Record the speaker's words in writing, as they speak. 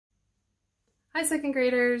Hi second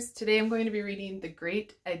graders! Today I'm going to be reading The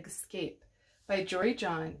Great Eggscape by Jory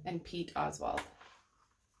John and Pete Oswald.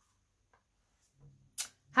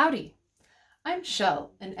 Howdy! I'm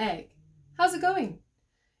Shell, an egg. How's it going?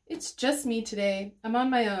 It's just me today. I'm on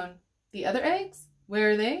my own. The other eggs?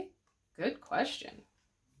 Where are they? Good question.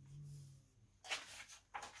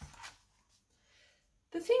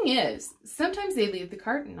 The thing is, sometimes they leave the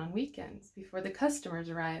carton on weekends before the customers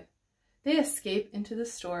arrive. They escape into the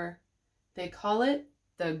store. They call it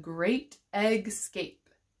the Great Eggscape.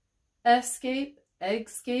 Escape,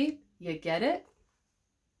 eggscape, you get it?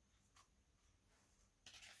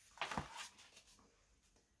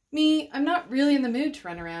 Me, I'm not really in the mood to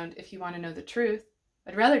run around if you want to know the truth.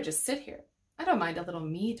 I'd rather just sit here. I don't mind a little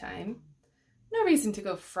me time. No reason to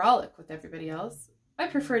go frolic with everybody else. I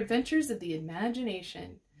prefer adventures of the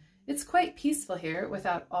imagination. It's quite peaceful here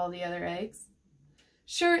without all the other eggs.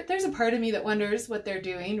 Sure, there's a part of me that wonders what they're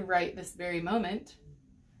doing right this very moment.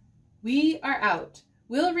 We are out.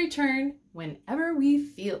 We'll return whenever we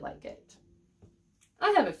feel like it. I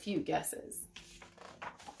have a few guesses.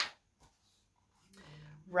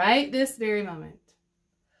 Right this very moment.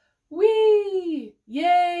 Whee!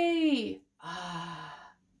 Yay!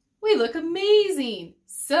 Ah! We look amazing!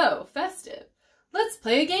 So festive. Let's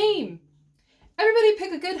play a game. Everybody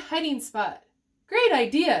pick a good hiding spot. Great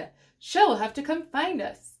idea! Shell will have to come find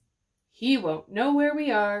us. He won't know where we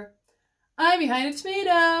are. I'm behind a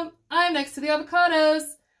tomato. I'm next to the avocados.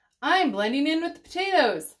 I'm blending in with the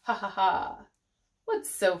potatoes. Ha ha ha. What's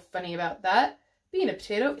so funny about that? Being a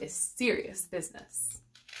potato is serious business.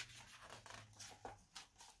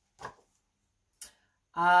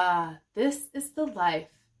 Ah, this is the life.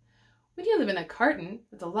 When you live in a carton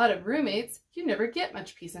with a lot of roommates, you never get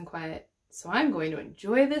much peace and quiet. So I'm going to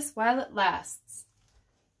enjoy this while it lasts.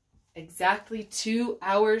 Exactly 2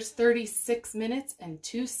 hours, 36 minutes, and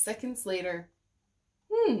 2 seconds later.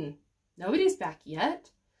 Nobody's back yet.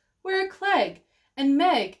 Where are Clegg, and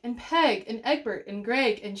Meg, and Peg, and Egbert, and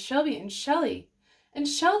Greg, and Shelby, and Shelley, and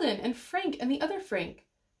Sheldon, and Frank, and the other Frank?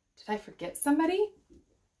 Did I forget somebody?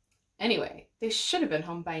 Anyway, they should have been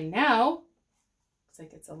home by now. Looks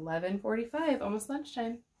like it's 11:45, almost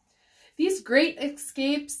lunchtime. These great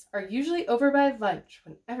escapes are usually over by lunch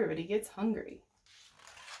when everybody gets hungry.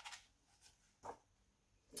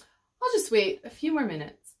 I'll just wait a few more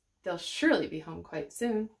minutes. They'll surely be home quite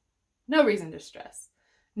soon. No reason to stress.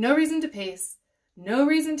 No reason to pace. No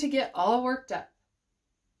reason to get all worked up.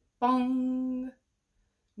 Bong.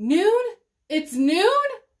 Noon? It's noon?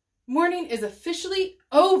 Morning is officially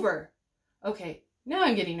over. Okay, now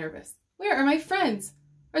I'm getting nervous. Where are my friends?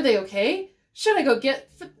 Are they okay? Should I go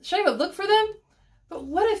look for them? But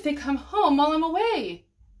what if they come home while I'm away?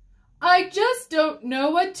 I just don't know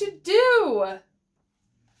what to do.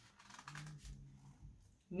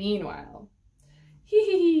 Meanwhile, hee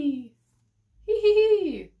hee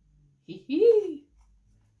hee hee hee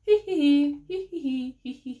hee hee hee hee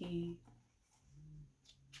hee hee hee.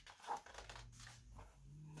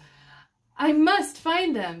 I must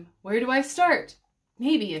find them. Where do I start?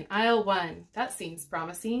 Maybe in aisle 1. That seems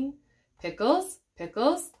promising. Pickles,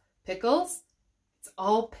 pickles, pickles. It's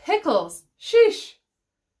all pickles. Sheesh.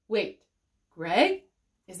 Wait, Greg?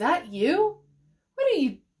 Is that you? What are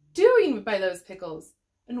you doing by those pickles?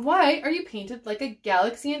 And why are you painted like a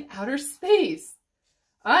galaxy in outer space?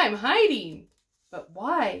 I'm hiding. But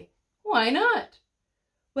why? Why not?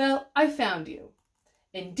 Well, I found you.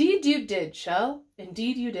 Indeed you did, Shell.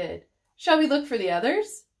 Indeed you did. Shall we look for the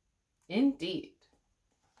others? Indeed.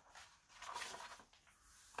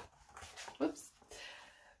 Whoops.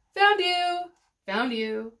 Found you. Found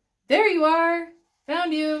you. There you are.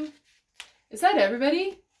 Found you. Is that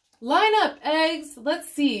everybody? Line up, eggs. Let's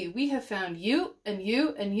see. We have found you, and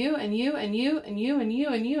you, and you, and you, and you, and you, and you,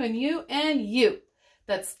 and you, and you, and you.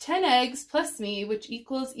 That's 10 eggs plus me, which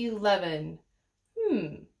equals 11.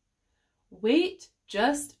 Wait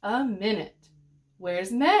just a minute.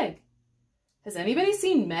 Where's Meg? Has anybody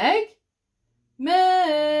seen Meg?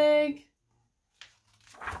 Meg!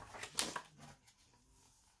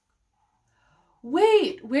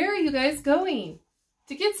 Wait, where are you guys going?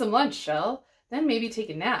 To get some lunch, Shell. Then maybe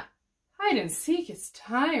take a nap. Hide and seek is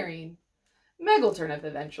tiring. Meg will turn up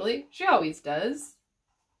eventually. She always does.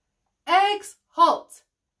 Eggs, halt!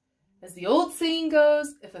 As the old saying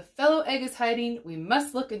goes, if a fellow egg is hiding, we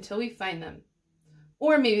must look until we find them.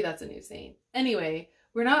 Or maybe that's a new saying. Anyway,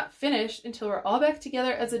 we're not finished until we're all back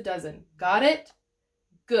together as a dozen. Got it?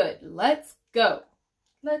 Good. Let's go.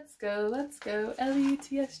 Let's go, let's go.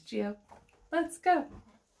 L-U-T-S-G-O. Let's go.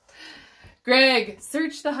 Greg,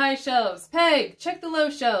 search the high shelves. Peg, check the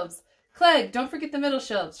low shelves. Clegg, don't forget the middle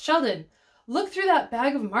shelves. Sheldon, look through that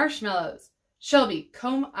bag of marshmallows. Shelby,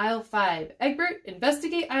 comb aisle 5. Egbert,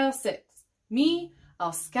 investigate aisle 6. Me,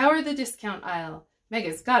 I'll scour the discount aisle. Meg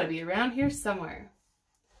has got to be around here somewhere.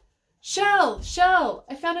 Shell,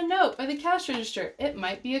 I found a note by the cash register. It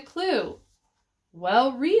might be a clue.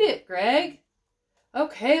 Well, read it, Greg.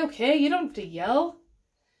 Okay, you don't have to yell.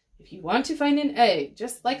 If you want to find an egg,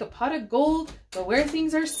 just like a pot of gold, go where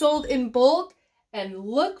things are sold in bulk and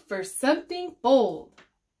look for something bold.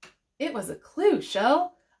 It was a clue,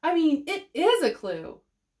 Shell. I mean, it is a clue.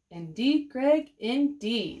 Indeed, Greg,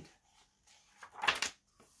 indeed.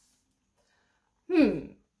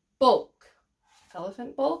 Bulk.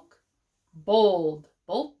 Elephant bulk. Bold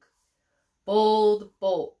bulk. Bold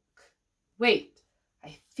bulk. Wait,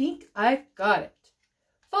 I think I've got it.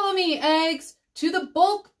 Follow me, eggs, to the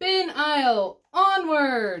bulk bin aisle.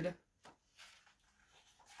 Onward.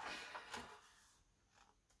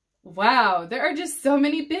 Wow, there are just so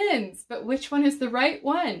many bins, but which one is the right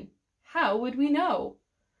one? How would we know?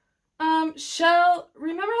 Shell,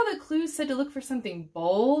 remember how the clue said to look for something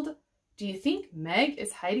bold? Do you think Meg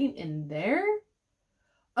is hiding in there?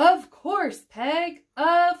 Of course, Peg,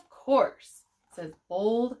 of course, says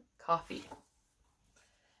Bold Coffee.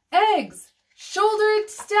 Eggs, shouldered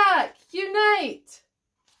stack, unite.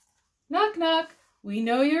 Knock, knock, we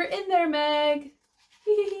know you're in there, Meg.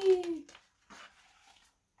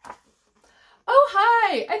 Oh,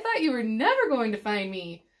 hi, I thought you were never going to find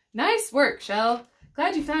me. Nice work, Shell.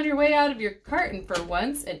 Glad you found your way out of your carton for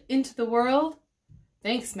once and into the world.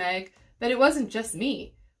 Thanks, Meg, but it wasn't just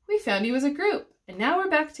me. We found you as a group, and now we're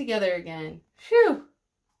back together again. Phew!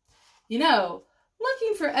 You know,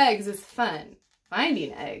 looking for eggs is fun.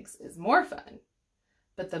 Finding eggs is more fun.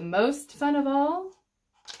 But the most fun of all?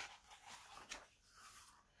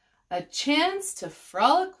 A chance to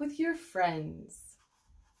frolic with your friends.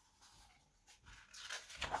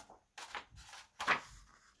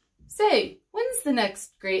 Say, when's the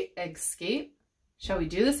next Great Eggscape? Shall we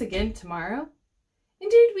do this again tomorrow?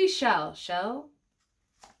 Indeed we shall, Shell.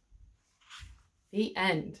 The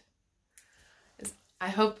end. I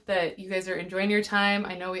hope that you guys are enjoying your time.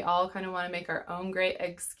 I know we all kind of want to make our own Great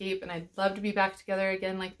Eggscape, and I'd love to be back together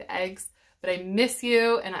again like the eggs, but I miss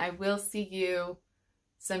you, and I will see you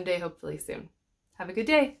someday, hopefully soon. Have a good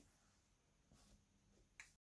day.